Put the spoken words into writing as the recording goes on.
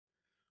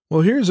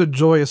Well, here's a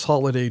joyous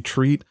holiday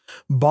treat.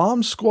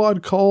 Bomb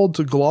squad called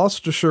to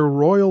Gloucestershire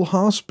Royal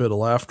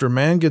Hospital after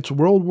man gets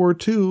World War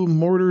II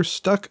mortar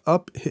stuck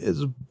up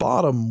his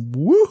bottom.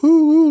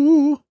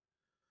 Woohoo!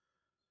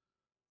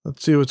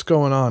 Let's see what's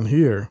going on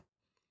here.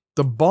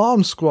 The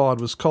bomb squad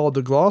was called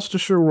to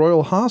Gloucestershire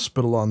Royal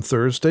Hospital on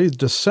Thursday,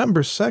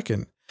 December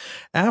 2nd,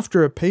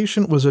 after a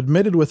patient was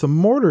admitted with a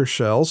mortar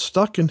shell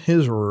stuck in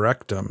his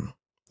rectum.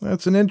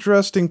 That's an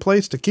interesting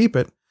place to keep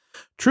it.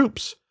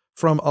 Troops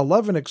from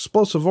 11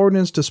 Explosive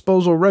Ordnance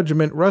Disposal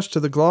Regiment rushed to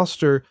the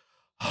Gloucester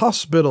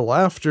Hospital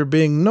after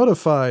being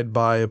notified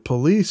by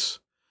police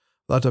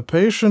that a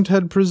patient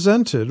had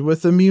presented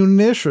with a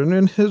munition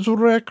in his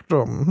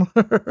rectum.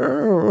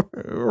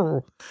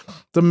 The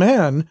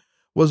man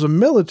was a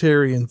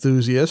military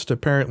enthusiast,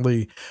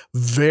 apparently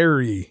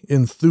very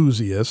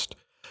enthusiast,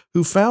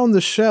 who found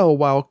the shell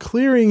while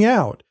clearing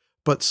out,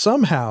 but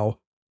somehow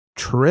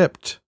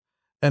tripped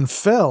and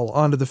fell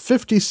onto the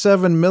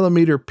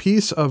 57-millimeter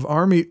piece of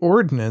Army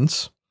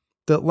ordnance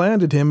that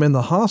landed him in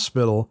the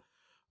hospital,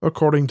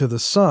 according to The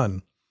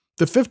Sun.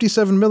 The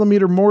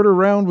 57-millimeter mortar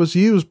round was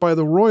used by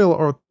the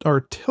Royal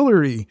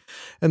Artillery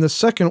in the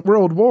Second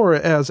World War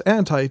as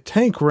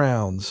anti-tank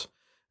rounds,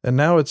 and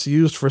now it's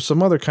used for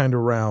some other kind of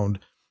round,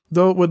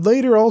 though it would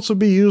later also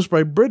be used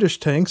by British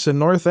tanks in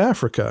North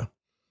Africa.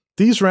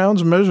 These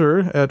rounds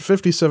measure at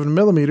 57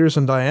 millimeters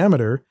in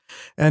diameter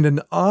and an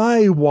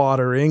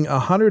eye-watering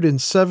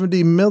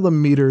 170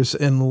 millimeters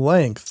in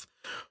length.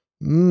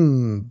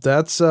 These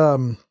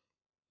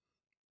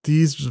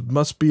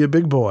must be a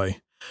big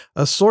boy.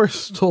 A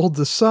source told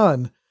The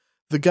Sun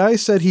the guy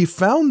said he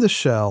found the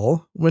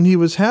shell when he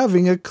was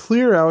having a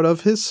clear out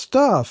of his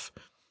stuff.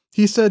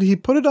 He said he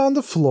put it on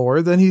the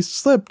floor, then he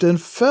slipped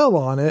and fell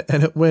on it,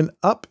 and it went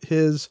up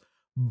his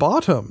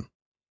bottom.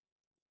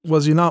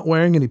 Was he not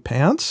wearing any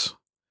pants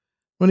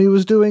when he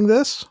was doing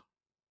this?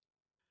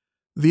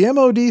 The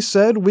MOD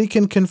said we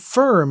can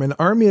confirm an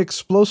Army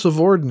Explosive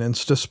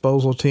Ordnance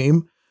disposal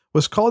team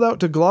was called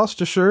out to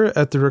Gloucestershire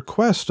at the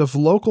request of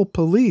local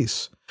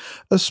police.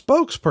 A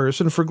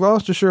spokesperson for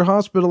Gloucestershire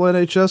Hospital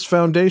NHS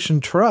Foundation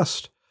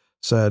Trust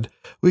said,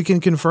 "We can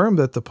confirm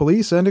that the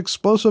police and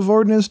explosive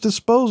ordnance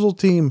disposal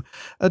team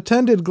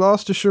attended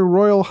Gloucestershire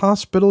Royal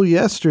Hospital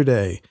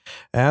yesterday.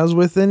 As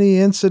with any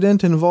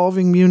incident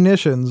involving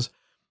munitions,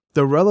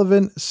 the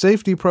relevant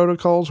safety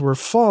protocols were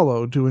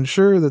followed to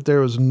ensure that there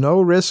was no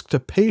risk to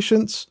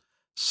patients,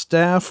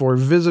 staff, or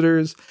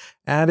visitors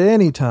at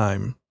any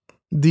time.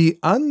 The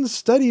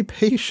unsteady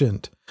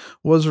patient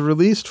was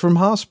released from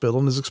hospital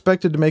and is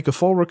expected to make a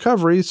full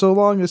recovery so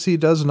long as he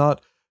does not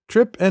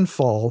trip and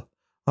fall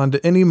onto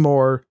any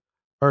more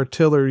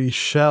artillery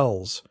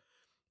shells."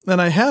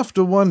 And I have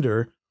to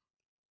wonder,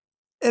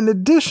 in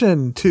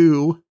addition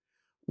to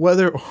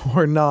whether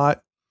or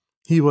not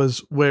he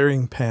was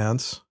wearing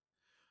pants,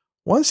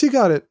 once he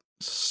got it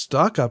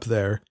stuck up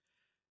there,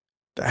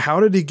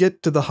 how did he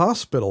get to the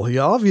hospital? He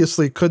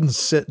obviously couldn't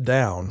sit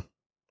down.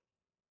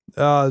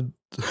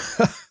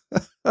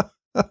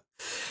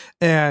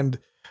 And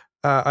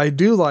I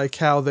do like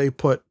how they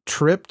put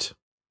tripped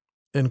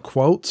in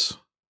quotes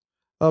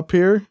up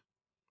here,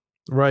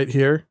 right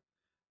here,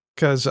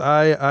 because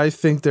I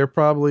think they're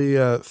probably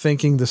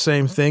thinking the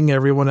same thing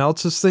everyone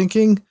else is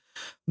thinking,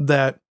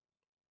 that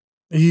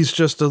he's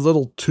just a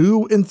little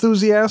too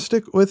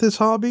enthusiastic with his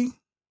hobby,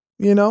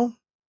 you know?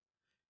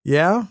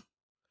 Yeah.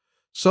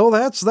 So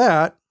that's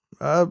that.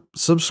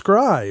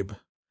 Subscribe.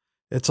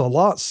 It's a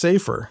lot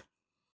safer.